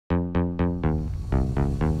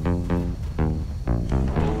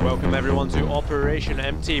Welcome everyone to Operation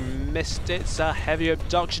Empty. Missed it's a heavy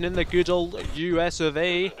abduction in the good old US of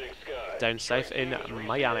A. Down south in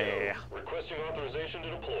Miami. Requesting authorization to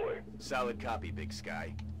deploy. Solid copy, Big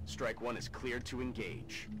Sky. Strike 1 is cleared to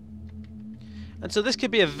engage. And so this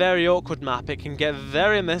could be a very awkward map. It can get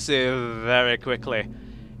very messy very quickly.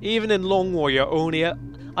 Even in Long War, you're only at...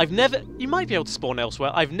 You might be able to spawn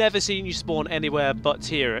elsewhere. I've never seen you spawn anywhere but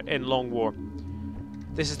here in Long War.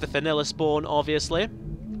 This is the vanilla spawn, obviously.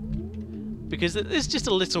 Because it's just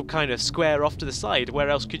a little kind of square off to the side. Where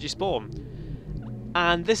else could you spawn?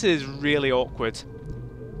 And this is really awkward.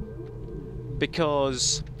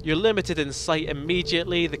 Because you're limited in sight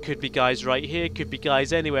immediately. There could be guys right here, could be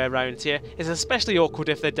guys anywhere around here. It's especially awkward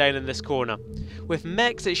if they're down in this corner. With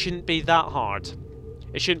mechs, it shouldn't be that hard.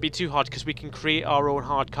 It shouldn't be too hard because we can create our own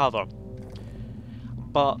hard cover.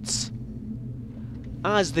 But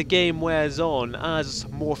as the game wears on, as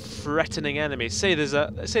more threatening enemies, say there's a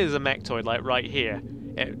mechtoid like right here,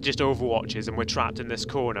 it just overwatches and we're trapped in this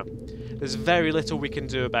corner. There's very little we can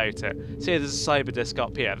do about it. Say there's a cyber disc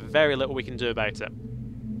up here, very little we can do about it.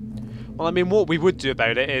 Well, I mean, what we would do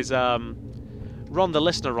about it is run the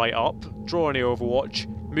listener right up, draw any overwatch,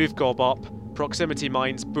 move gob up, proximity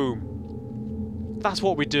mines, boom. That's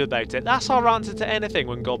what we do about it. That's our answer to anything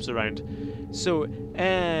when gob's around. So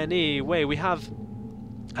anyway, we have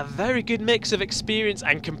a very good mix of experience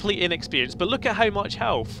and complete inexperience, but look at how much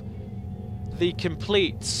health the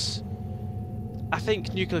complete... I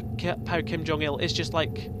think nuclear power Kim Jong-il is just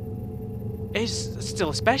like... is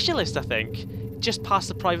still a specialist, I think. Just past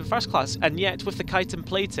the private first class, and yet with the chitin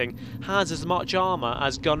plating has as much armour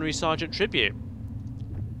as Gunnery Sergeant Tribute.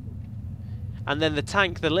 And then the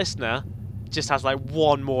tank, the listener, just has like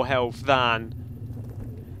one more health than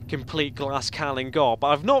complete glass cannon gob.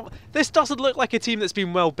 This doesn't look like a team that's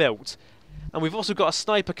been well built. And we've also got a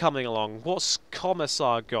sniper coming along. What's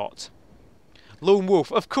Commissar got? Lone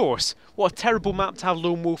Wolf, of course. What a terrible map to have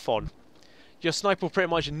Lone Wolf on. Your sniper will pretty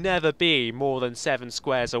much never be more than 7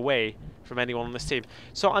 squares away from anyone on this team.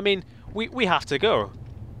 So, I mean, we have to go.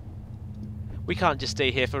 We can't just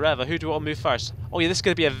stay here forever. Who do we want to move first? Oh yeah, this is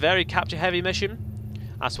going to be a very capture-heavy mission.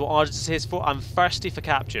 That's what Argent is here for. I'm thirsty for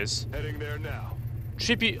captures. Heading there now.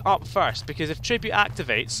 Tribute up first, because if Tribute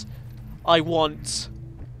activates, I want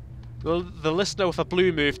the listener with a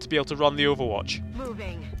blue move to be able to run the overwatch.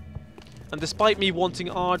 Moving. And despite me wanting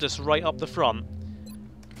Ardus right up the front,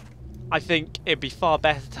 I think it'd be far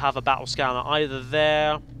better to have a battle scanner either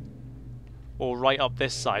there or right up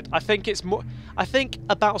this side. I think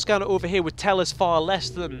a battle scanner over here would tell us far less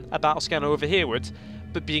than a battle scanner over here would,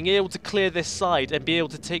 but being able to clear this side and be able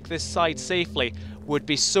to take this side safely would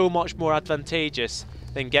be so much more advantageous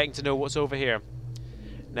than getting to know what's over here.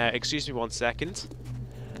 Now, excuse me 1 second.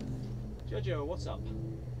 Jojo, what's up?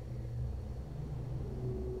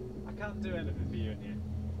 I can't do anything for you in here.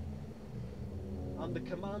 I'm the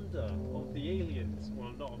commander of the aliens. Well,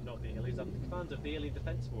 I'm not the aliens, I'm the commander of the Alien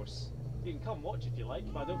Defense Force. You can come watch if you like,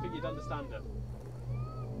 but I don't think you'd understand it.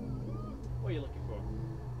 What are you looking for?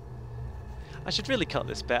 I should really cut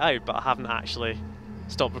this bit out, but I haven't actually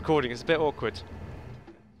stopped recording. It's a bit awkward.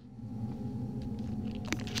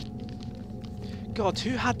 God,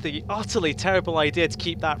 who had the utterly terrible idea to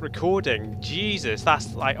keep that recording? Jesus,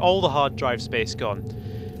 that's like all the hard drive space gone.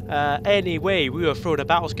 Anyway, we were throwing a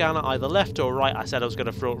battle scanner either left or right. I said I was going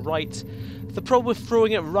to throw it right. The problem with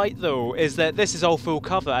throwing it right, though, is that this is all full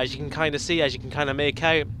cover, as you can kind of see, as you can kind of make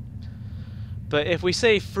out. But if we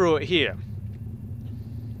say throw it here,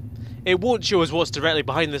 it won't show us what's directly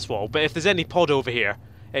behind this wall, but if there's any pod over here,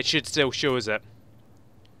 it should still show us it.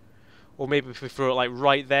 Or maybe if we throw it like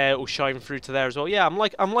right there, it'll shine through to there as well. Yeah,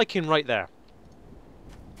 I'm liking right there.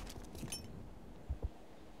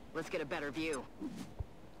 Let's get a better view.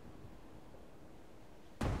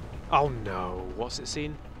 Oh no, what's it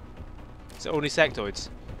seen? Is it only sectoids?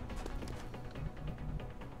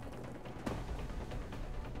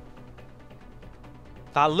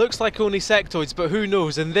 That looks like only sectoids, but who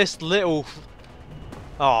knows, in this little...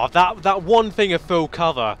 Oh, that one thing of full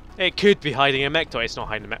cover, it could be hiding a mechtoid. It's not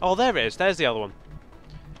hiding a mech. Oh, there it is. There's the other one.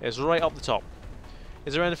 It's right up the top.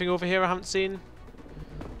 Is there anything over here I haven't seen?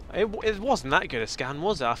 It wasn't that good a scan,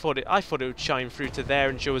 was it? I thought it would shine through to there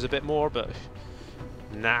and show us a bit more, but...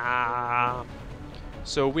 Nah.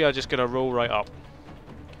 So we are just going to roll right up.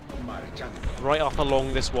 Right up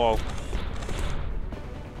along this wall.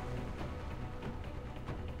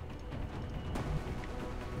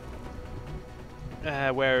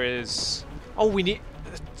 Where is... Oh, we need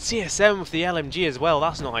CSM with the LMG as well.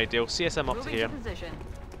 That's not ideal. CSM up to here.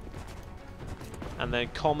 And then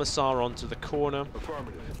Commissar onto the corner.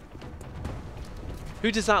 Affirmative.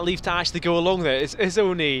 Who does that leave to actually go along there? It's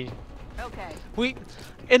only... Okay.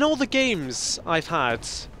 In all the games I've had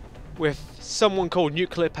with someone called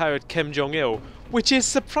nuclear-powered Kim Jong-il, which is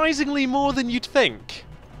surprisingly more than you'd think,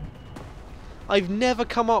 I've never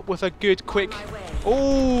come up with a good, quick...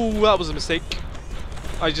 Oh, that was a mistake.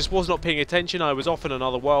 I just was not paying attention. I was off in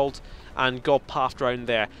another world, and God pathed around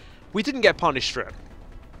there. We didn't get punished for it,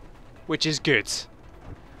 which is good.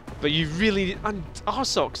 But you really... And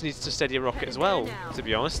Arsox needs to steady a rocket as well, to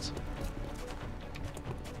be honest.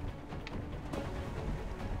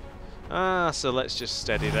 So let's just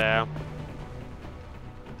steady there.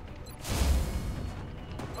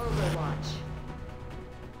 Overwatch.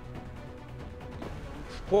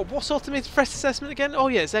 What's automated threat assessment again? Oh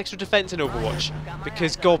yeah, it's extra defense in Overwatch.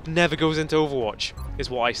 Because Gob never goes into Overwatch, is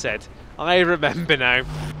what I said. I remember now.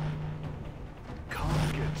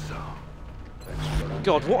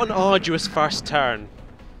 God, what an arduous first turn.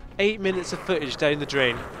 8 minutes of footage down the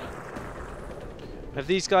drain. Have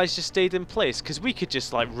these guys just stayed in place? Because we could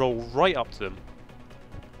just like roll right up to them.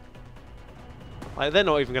 Like, they're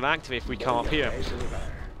not even going to activate if we come up here.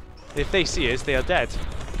 If they see us, they are dead.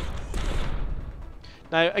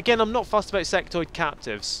 Now, again, I'm not fussed about sectoid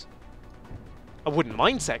captives. I wouldn't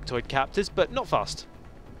mind sectoid captives, but not fussed.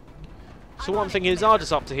 So what I'm thinking is I'll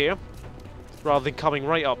just up to here, rather than coming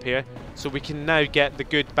right up here, so we can now get the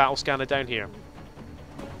good battle scanner down here.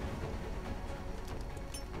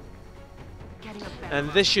 And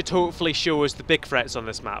this should hopefully show us the big threats on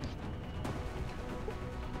this map.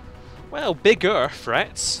 Well, bigger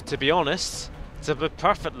threats, to be honest. To be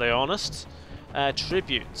perfectly honest.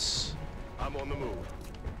 Tributes. I'm on the move.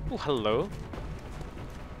 Oh, hello.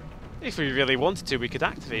 If we really wanted to, we could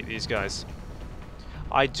activate these guys.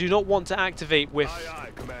 I do not want to activate with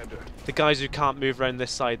the guys who can't move around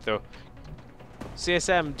this side, though.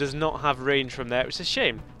 CSM does not have range from there, which is a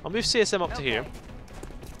shame. I'll move CSM up to here.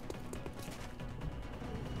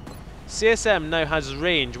 CSM now has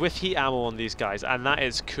range with heat ammo on these guys, and that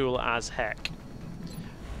is cool as heck.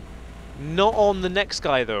 Not on the next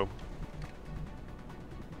guy, though.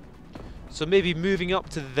 So maybe moving up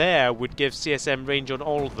to there would give CSM range on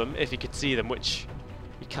all of them, if he could see them, which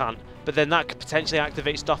he can't. But then that could potentially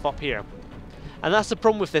activate stuff up here. And that's the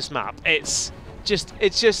problem with this map. It's just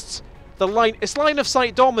the line. It's line of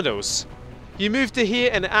sight dominoes. You move to here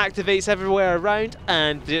and it activates everywhere around,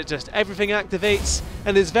 and just everything activates,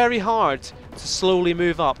 and it's very hard to slowly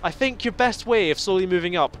move up. I think your best way of slowly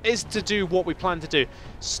moving up is to do what we plan to do.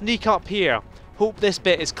 Sneak up here, hope this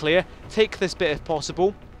bit is clear, take this bit if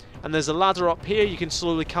possible, and there's a ladder up here, you can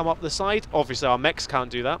slowly come up the side. Obviously our mechs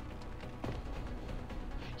can't do that.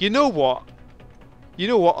 You know what? You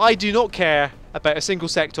know what? I do not care about a single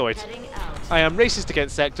sectoid. I am racist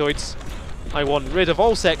against sectoids. I want rid of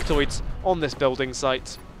all sectoids on this building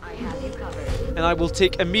site. And I will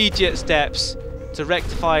take immediate steps to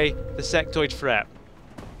rectify the sectoid threat.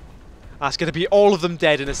 That's going to be all of them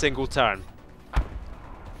dead in a single turn.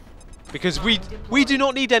 Because we do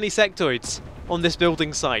not need any sectoids on this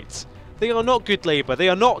building site. They are not good labour. They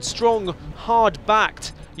are not strong,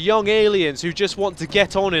 hard-backed young aliens who just want to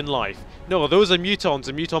get on in life. No, those are mutons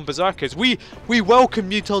and muton berserkers. We welcome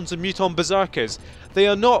mutons and muton berserkers. They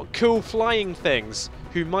are not cool flying things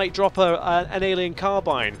who might drop an alien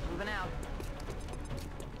carbine.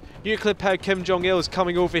 Nuclear powered Kim Jong-il is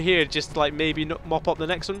coming over here just like maybe mop up the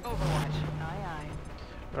next one. Overwatch. Aye,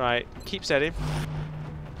 aye. Right, keep steady.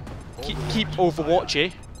 Keep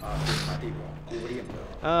overwatchy.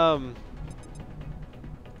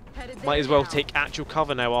 Might as well take actual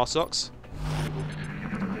cover now, Arsox.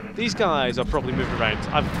 These guys are probably moving around.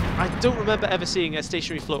 I don't remember ever seeing a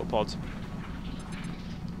stationary floater pod.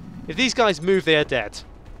 If these guys move, they are dead.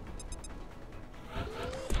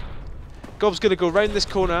 Gob's going to go round this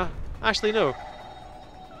corner. Actually, no.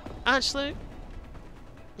 Actually,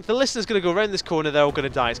 if the listener's going to go round this corner, they're all going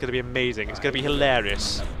to die. It's going to be amazing. It's going to be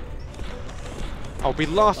hilarious. I'll be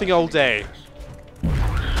laughing all day.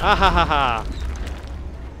 Ah ha ha ha.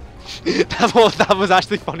 That was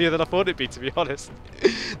actually funnier than I thought it'd be, to be honest.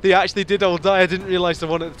 They actually did all die. I didn't realise the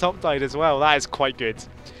one at the top died as well. That is quite good.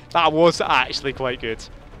 That was actually quite good.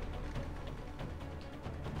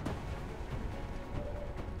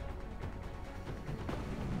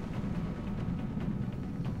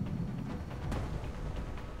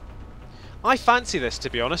 I fancy this, to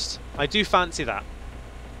be honest. I do fancy that.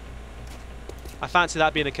 I fancy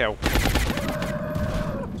that being a kill.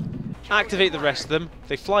 Activate the rest of them.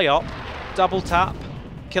 They fly up. Double tap.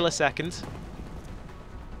 Kill a second.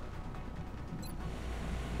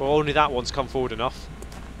 Well, only that one's come forward enough.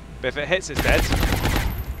 But if it hits, it's dead.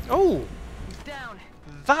 Oh! Down.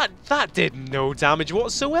 That did no damage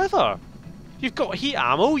whatsoever. You've got heat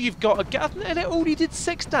ammo, you've got a gun, and it only did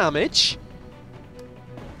 6 damage?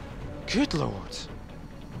 Good lord.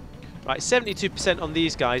 Right, 72% on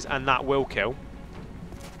these guys, and that will kill.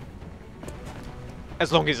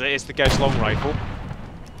 As long as it is the Gauss long rifle.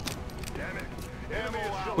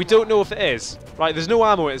 We don't know if it is. Right, there's no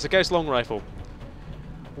ammo, it's a Gauss long rifle.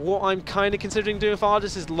 What I'm kind of considering doing with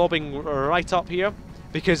Ardis is lobbing right up here,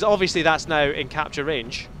 because obviously that's now in capture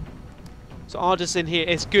range. So Ardis in here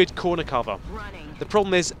is good corner cover. The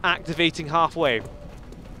problem is activating halfway.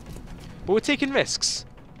 But we're taking risks.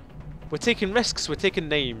 We're taking risks, we're taking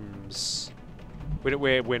names.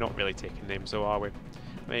 We're not really taking names though, are we?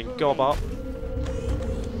 I mean, gob up.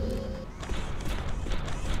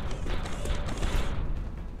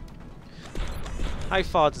 How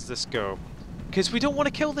far does this go? Because we don't want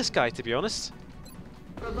to kill this guy, to be honest.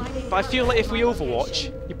 But I feel like if we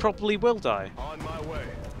overwatch, he probably will die. On my way.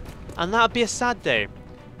 And that'd be a sad day.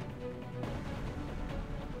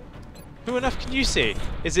 Who on earth can you see?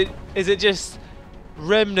 Is it just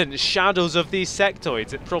remnant shadows of these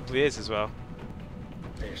sectoids? It probably is as well.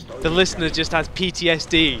 The listener just has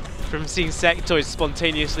PTSD from seeing sectoids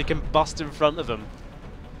spontaneously combust in front of them.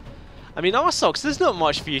 I mean, Arsox, there's not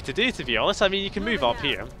much for you to do, to be honest. I mean, you can move up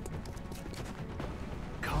here.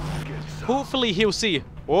 Hopefully he'll see,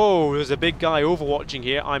 whoa, there's a big guy overwatching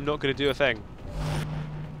here. I'm not going to do a thing.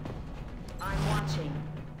 I'm watching.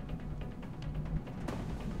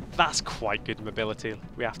 That's quite good mobility,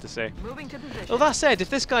 we have to say. Moving to position. Well, that said,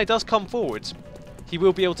 if this guy does come forward, he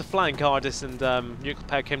will be able to flank Ardis and nuclear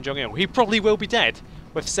power Kim Jong-il. He probably will be dead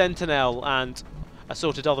with Sentinel and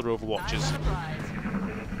assorted other overwatchers.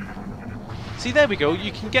 See, there we go.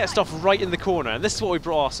 You can get stuff right in the corner, and this is what we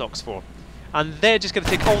brought our socks for. And they're just going to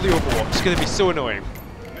take all the overwatch. It's going to be so annoying.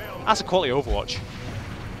 That's a quality overwatch.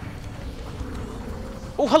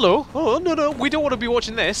 Oh, hello. Oh, no, we don't want to be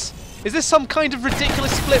watching this. Is this some kind of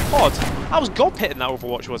ridiculous split pod? I was gob hitting that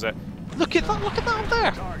overwatch, was it? Look at that up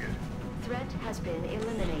there. Threat has been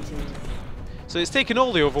eliminated. So it's taken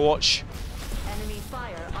all the overwatch. Enemy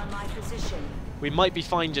fire on my position. We might be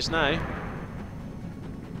fine just now.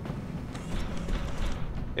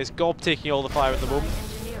 It's Gob taking all the fire at the moment.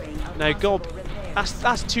 Now Gob,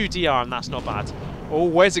 that's 2 DR and that's not bad. Oh,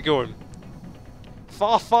 where's it going?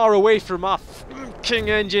 Far, far away from our King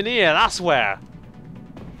Engineer, that's where.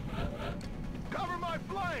 Cover my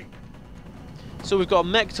flank. So we've got a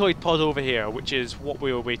Mechtoid pod over here, which is what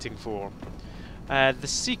we were waiting for. The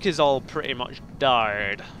Seekers all pretty much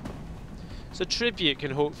died. So Tribute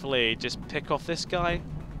can hopefully just pick off this guy.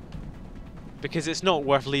 Because it's not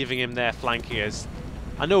worth leaving him there flanking us.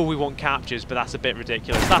 I know we want captures, but that's a bit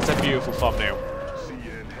ridiculous. That's a beautiful thumbnail. See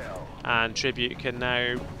you in hell. And Tribute can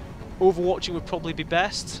now... Overwatching would probably be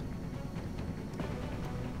best.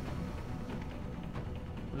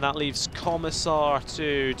 And that leaves Commissar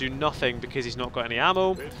to do nothing because he's not got any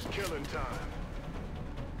ammo. It's killing time.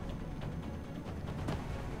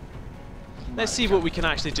 Let's see what we can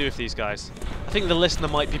actually do with these guys. I think the listener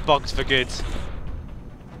might be bugged for good.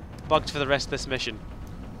 Bugged for the rest of this mission.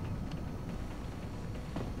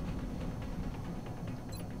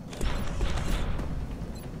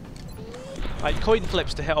 Right, coin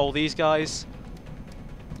flips to hit all these guys.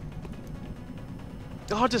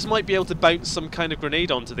 Ardis might be able to bounce some kind of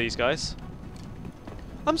grenade onto these guys.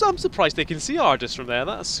 I'm surprised they can see Ardis from there.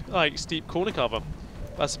 That's like steep corner cover.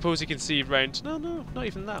 But I suppose you can see round... No, not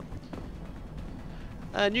even that.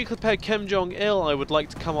 Nuclear powered Kim Jong-il, I would like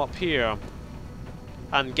to come up here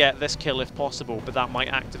and get this kill if possible, but that might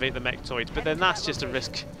activate the Mechtoid. But then that's just a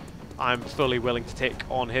risk I'm fully willing to take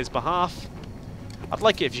on his behalf. I'd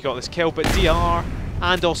like it if you got this kill, but DR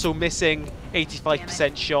and also missing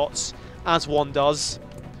 85% shots, as one does,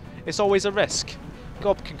 it's always a risk.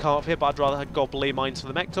 Gob can come up here, but I'd rather have Gob lay mines for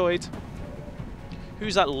the Mechtoid.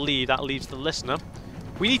 Who's that lead? That leaves the listener.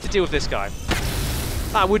 We need to deal with this guy.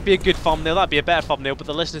 That would be a good thumbnail, that'd be a better thumbnail, but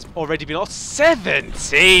the listener's already been off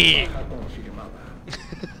 17!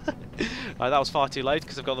 Right, that was far too loud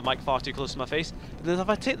because I've got the mic far too close to my face. And then if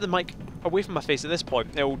I take the mic away from my face at this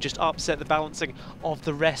point, it will just upset the balancing of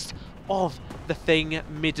the rest of the thing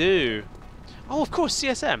me do. Oh, of course,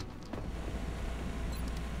 CSM.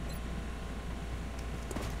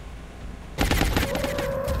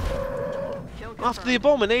 After the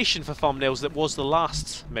abomination for thumbnails that was the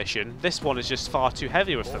last mission, this one is just far too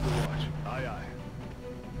heavy with them. Aye, aye.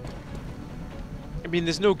 I mean,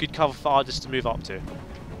 there's no good cover for Ardis to move up to.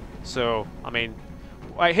 So, I mean...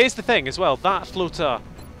 Right, here's the thing as well. That floater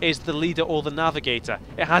is the leader or the navigator.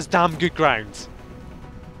 It has damn good ground.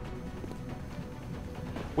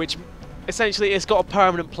 Which, essentially, it's got a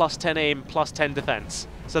permanent +10 aim, +10 defense.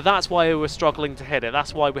 So that's why we were struggling to hit it.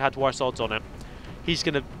 That's why we had worse odds on it. He's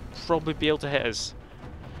going to probably be able to hit us.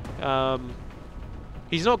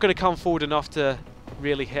 He's not going to come forward enough to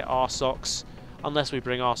really hit our socks unless we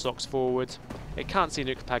bring our socks forward. It can't see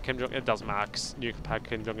nuclear pad Kim Jong. It doesn't matter because nuclear pad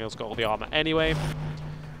Kim Jong Il's got all the armor anyway.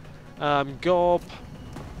 Gob.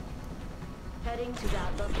 Heading to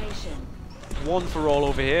that location. One for all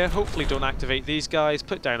over here. Hopefully don't activate these guys.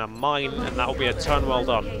 Put down a mine and that'll be a turn well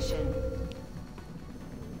done.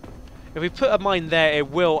 If we put a mine there,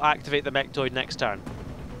 it will activate the Mechtoid next turn.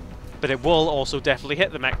 But it will also definitely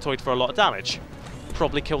hit the Mechtoid for a lot of damage.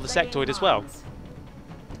 Probably kill the Sectoid as well.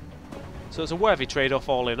 So it's a worthy trade-off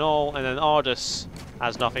all in all, and then Ardus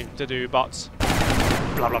has nothing to do but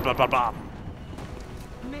blah blah blah blah blah.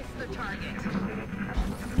 Miss the target.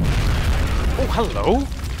 Oh, hello!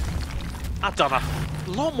 I've done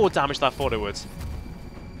a lot more damage than I thought it would.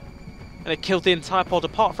 And it killed the entire pod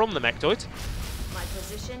apart from the Mechtoid. My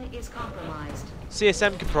position is compromised.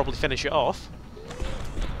 CSM could probably finish it off.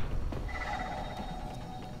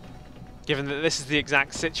 Given that this is the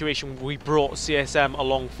exact situation we brought CSM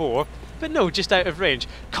along for. But no, just out of range.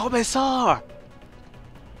 Commissar!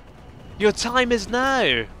 Your time is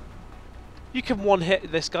now! You can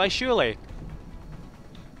one-hit this guy, surely.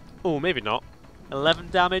 Oh, maybe not. 11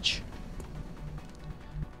 damage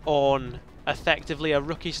on effectively a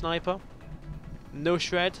rookie sniper. No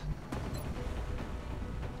shred.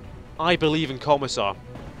 I believe in Commissar.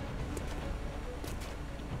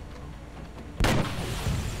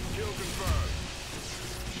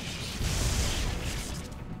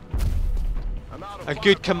 A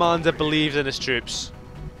good commander believes in his troops.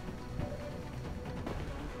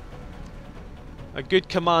 A good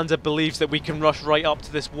commander believes that we can rush right up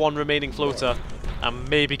to this one remaining floater and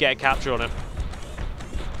maybe get a capture on it.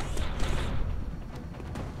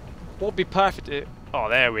 What would be perfect? Oh,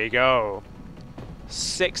 there we go.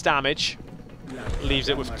 6 damage. Leaves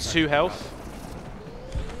it with 2 health.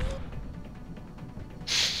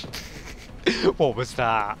 What was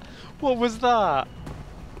that? What was that?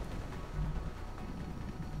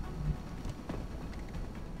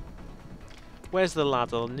 Where's the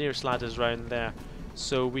ladder? The nearest ladder's round there.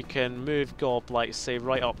 So we can move Gob, like, say,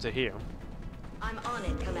 right up to here. I'm on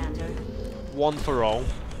it, Commander. One for all.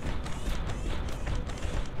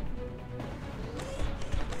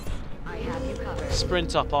 I have you covered.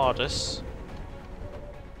 Sprint up Ardus.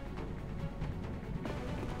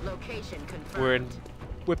 Location confirmed.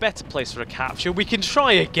 We're better placed for a capture. We can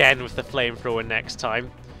try again with the flamethrower next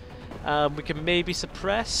time. We can maybe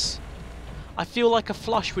suppress. I feel like a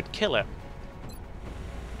flush would kill it.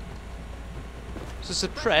 So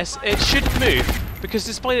suppress, it shouldn't move, because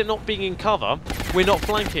despite it not being in cover, we're not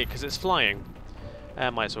flanking it because it's flying.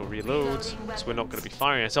 Might as well reload, so we're not going to be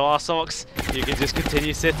firing it. So our socks, you can just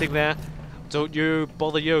continue sitting there. Don't you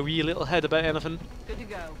bother your wee little head about anything. Good to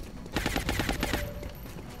go.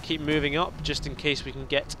 Keep moving up, just in case we can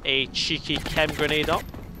get a cheeky chem grenade up.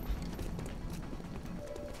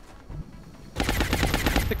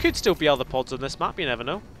 There could still be other pods on this map, you never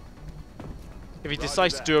know. If he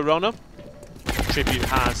decides to do a runner, Tribute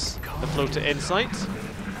has the floater in sight.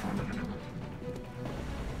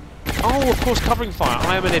 Oh, of course, covering fire.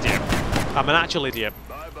 I am an idiot. I'm an actual idiot.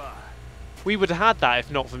 We would have had that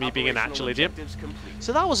if not for me being an actual idiot.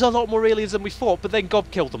 So that was a lot more aliens than we thought, but then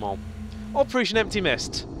Gob killed them all. Operation Empty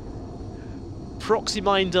Mist. Proxy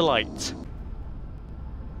Mine Delight.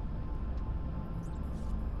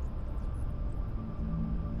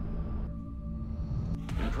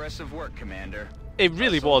 Impressive work, Commander. It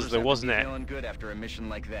really was though, wasn't it? Feeling good after a mission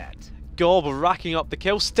like that. Gob racking up the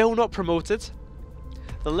kills, still not promoted.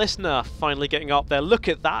 The Listener finally getting up there. Look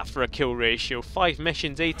at that for a kill ratio. 5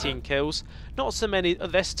 missions, 18 kills. Not so many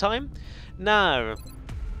this time. Now,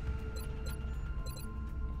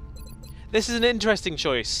 this is an interesting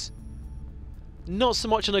choice. Not so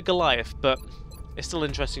much on a Goliath, but it's still an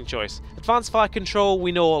interesting choice. Advanced fire control,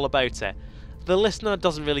 we know all about it. The Listener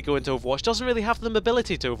doesn't really go into Overwatch, doesn't really have the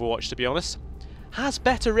mobility to Overwatch, to be honest. Has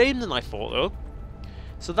better aim than I thought, though.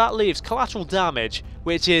 So that leaves collateral damage,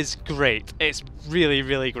 which is great. It's really,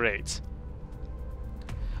 really great.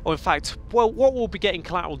 Oh, in fact, well, what we'll be getting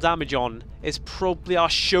collateral damage on is probably our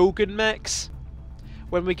Shogun mechs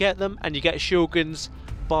when we get them, and you get Shoguns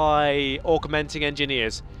by augmenting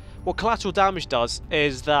engineers. What collateral damage does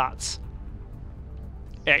is that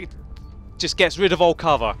it just gets rid of all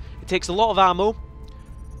cover. It takes a lot of ammo,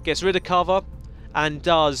 gets rid of cover, and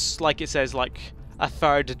does, like it says, like a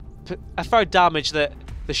third damage that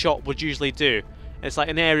the shot would usually do. It's like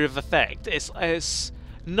an area of effect. It's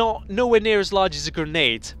not nowhere near as large as a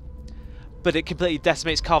grenade, but it completely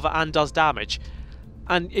decimates cover and does damage.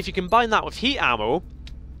 And if you combine that with heat ammo,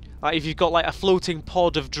 If you've got like a floating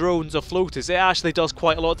pod of drones or floaters, it actually does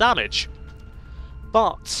quite a lot of damage.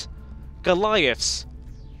 But Goliaths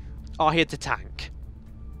are here to tank.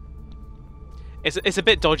 It's a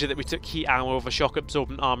bit dodgy that we took heat ammo over shock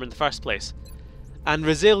absorbent armor in the first place. And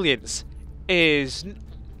resilience is...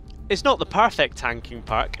 it's not the perfect tanking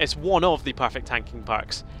perk, it's one of the perfect tanking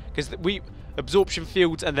perks. Because absorption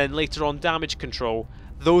fields and then later on damage control,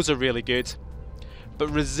 those are really good. But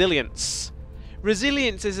resilience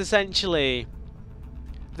is essentially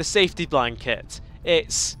the safety blanket.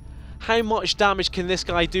 It's how much damage can this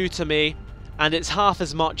guy do to me, and it's half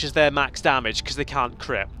as much as their max damage because they can't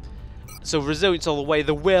crit. So resilience all the way.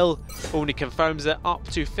 The will only confirms it up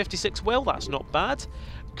to 56 will, that's not bad.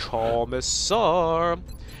 Commissar.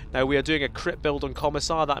 Now we are doing a crit build on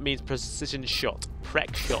Commissar, that means precision shot,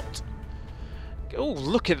 prec shot. Oh,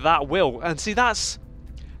 look at that will, and see that's...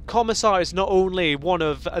 Commissar is not only one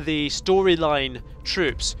of the storyline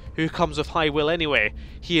troops who comes with high will anyway,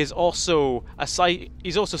 he is also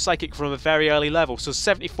he's also psychic from a very early level, so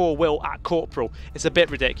 74 will at corporal. It's a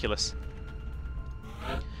bit ridiculous.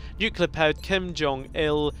 Nuclear powered Kim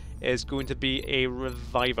Jong-il is going to be a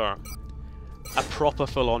reviver. A proper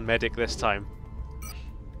full-on medic this time.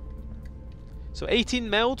 So 18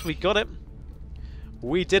 meld, we got it.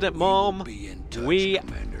 We did it, Mom. We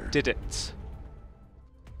did it.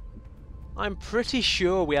 I'm pretty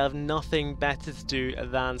sure we have nothing better to do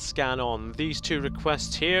than scan on. These two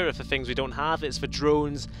requests here are for things we don't have. It's for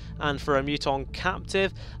drones and for a muton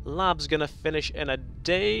captive. Lab's gonna finish in a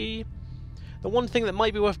day. The one thing that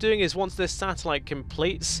might be worth doing is once this satellite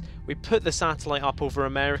completes, we put the satellite up over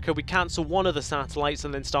America, we cancel one of the satellites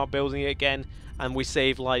and then start building it again, and we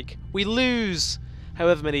save like... we lose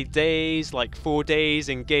however many days, like 4 days,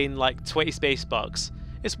 and gain like 20 space bucks.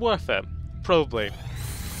 It's worth it. Probably.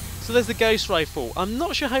 So there's the Gauss Rifle. I'm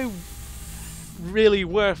not sure how really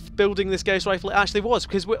worth building this Gauss Rifle it actually was,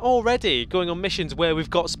 because we're already going on missions where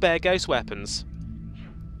we've got spare Gauss weapons.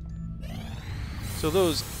 So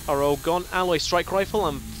those are all gone. Alloy Strike Rifle,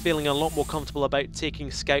 I'm feeling a lot more comfortable about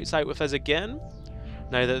taking scouts out with us again,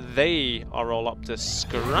 now that they are all up to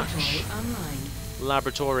scratch.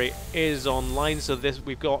 Laboratory is online, so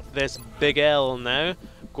we've got this big L now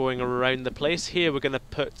going around the place. Here we're going to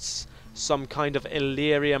put some kind of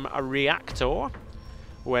Illyrium reactor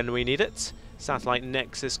when we need it. Satellite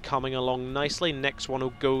Nex is coming along nicely. Next one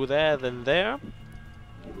will go there, then there.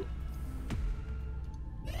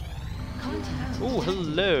 Oh,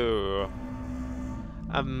 hello.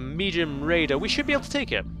 A medium radar. We should be able to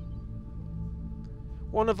take it.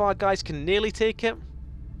 One of our guys can nearly take it.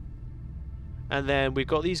 And then we've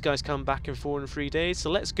got these guys come back in 4 and 3 days. So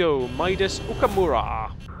let's go. Midas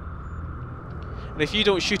Okamura. And if you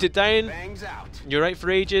don't shoot it down, you're out for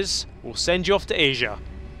ages. We'll send you off to Asia,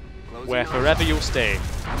 where forever you'll stay.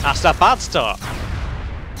 That's a bad start.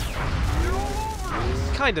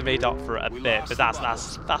 Kind of made up for it a bit, but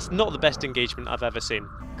that's not the best engagement I've ever seen.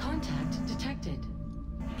 Contact detected.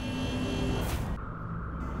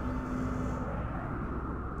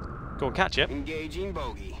 Go and catch it. Engaging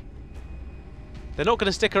bogey. They're not going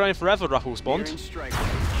to stick around forever, Ruffles Bond.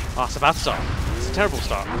 Oh, that's a bad start. It's a terrible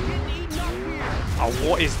start. Oh,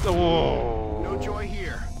 what is... oh. No joy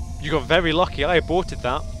here. You got very lucky. I aborted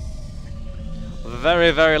that.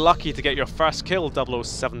 Very, very lucky to get your first kill,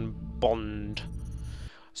 007 Bond.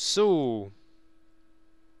 So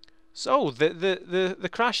the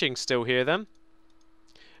crashing's still here then.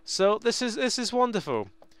 So this is wonderful.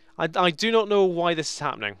 I do not know why this is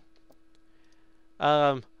happening.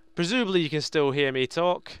 Presumably you can still hear me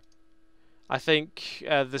talk. I think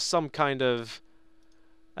there's some kind of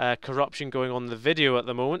corruption going on in the video at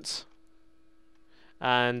the moment.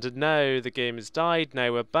 And now the game has died.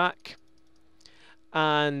 Now we're back.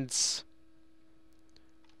 And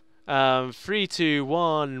 3, 2,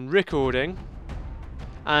 1, recording.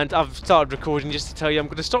 And I've started recording just to tell you I'm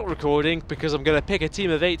going to stop recording because I'm going to pick a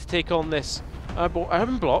team of 8 to take on this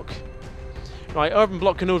urban block. Right, urban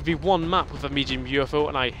block can only be one map with a medium UFO,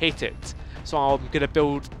 and I hate it. So I'm going to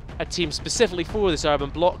build a team specifically for this urban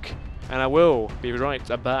block, and I will be right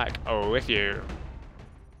back with you.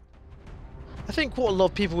 I think what a lot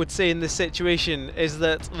of people would say in this situation is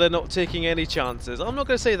that they're not taking any chances. I'm not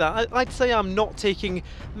going to say that. I'd say I'm not taking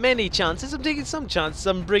many chances. I'm taking some chances.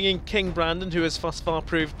 I'm bringing King Brandon, who has thus far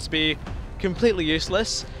proved to be completely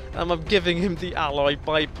useless. I'm giving him the alloy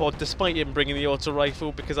bipod despite him bringing the auto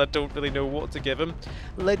rifle because I don't really know what to give him.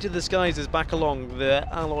 Ledge of the Skies is back along, the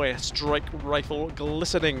alloy strike rifle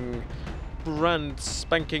glistening, brand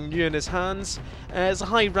spanking new in his hands. It's a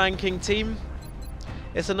high ranking team.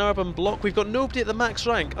 It's an urban block. We've got nobody at the max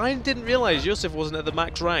rank. I didn't realise Yusuf wasn't at the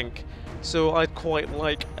max rank, so I'd quite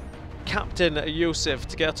like Captain Yosef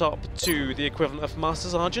to get up to the equivalent of Master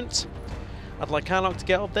Sergeant. I'd like Hanok to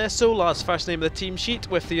get up there. Solar's first name of the team sheet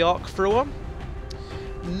with the arc thrower.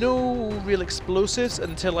 No real explosives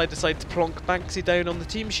until I decide to plonk Banksy down on the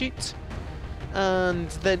team sheet. And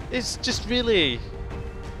then it's really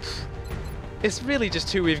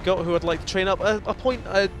just who we've got who I'd like to train up. A point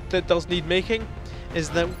that does need making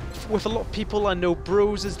is that with a lot of people, I know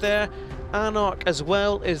Bros is there, Anarch as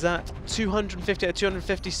well is at 250 to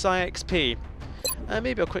 250 Psi XP.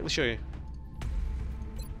 Maybe I'll quickly show you.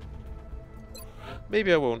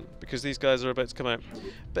 Maybe I won't, because these guys are about to come out.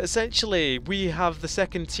 But essentially, we have the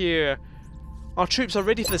second tier. Our troops are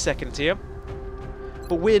ready for the second tier,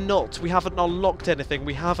 but we're not. We haven't unlocked anything.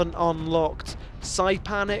 We haven't unlocked Psi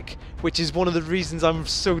Panic, which is one of the reasons I'm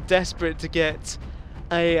so desperate to get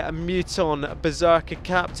a Muton Berserker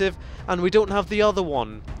captive, and we don't have the other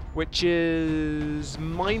one, which is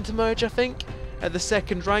Mind Merge, I think, at the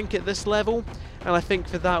second rank at this level. And I think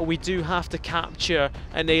for that we do have to capture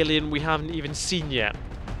an alien we haven't even seen yet.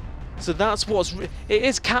 So that's what's... it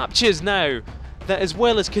is captures now, that as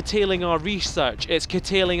well as curtailing our research, it's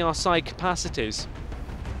curtailing our psi capacities.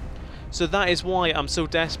 So that is why I'm so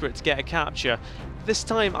desperate to get a capture. This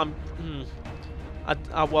time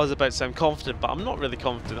I was about to say I'm confident, but I'm not really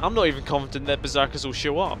confident. I'm not even confident that Berserkers will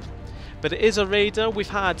show up. But it is a raider. We've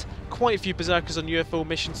had quite a few Berserkers on UFO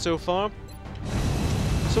missions so far.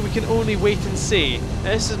 So we can only wait and see.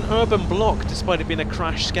 This is an urban block despite it being a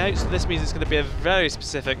crash scout, so this means it's going to be a very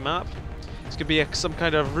specific map. It's going to be some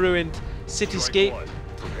kind of ruined cityscape,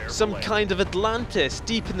 some kind of Atlantis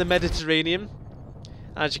deep in the Mediterranean.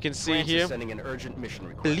 As you can see here, sending an urgent mission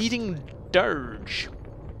request. Bleeding Dirge.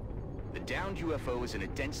 The downed UFO is in a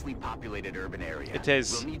densely populated urban area. It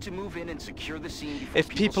is. We'll need to move in and secure the scene before If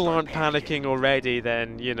people start aren't panicking already,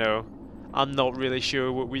 then, you know, I'm not really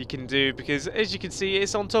sure what we can do, because as you can see,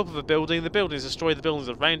 it's on top of a building. The building's destroyed, the buildings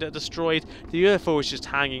around it are destroyed, the UFO is just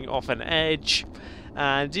hanging off an edge,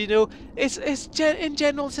 and you know, in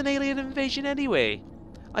general it's an alien invasion anyway.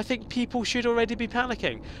 I think people should already be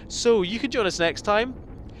panicking. So you can join us next time.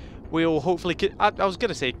 We'll hopefully, I was going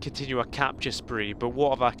to say continue a capture spree, but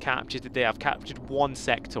what have I captured today? I've captured one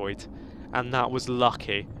sectoid, and that was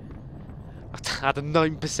lucky. I had a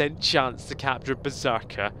 9% chance to capture a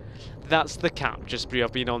Berserker. That's the capture spree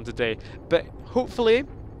I've been on today. But hopefully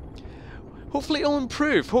it'll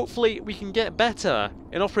improve. Hopefully we can get better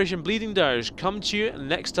in Operation Bleeding Dirge. Come to you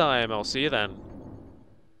next time. I'll see you then.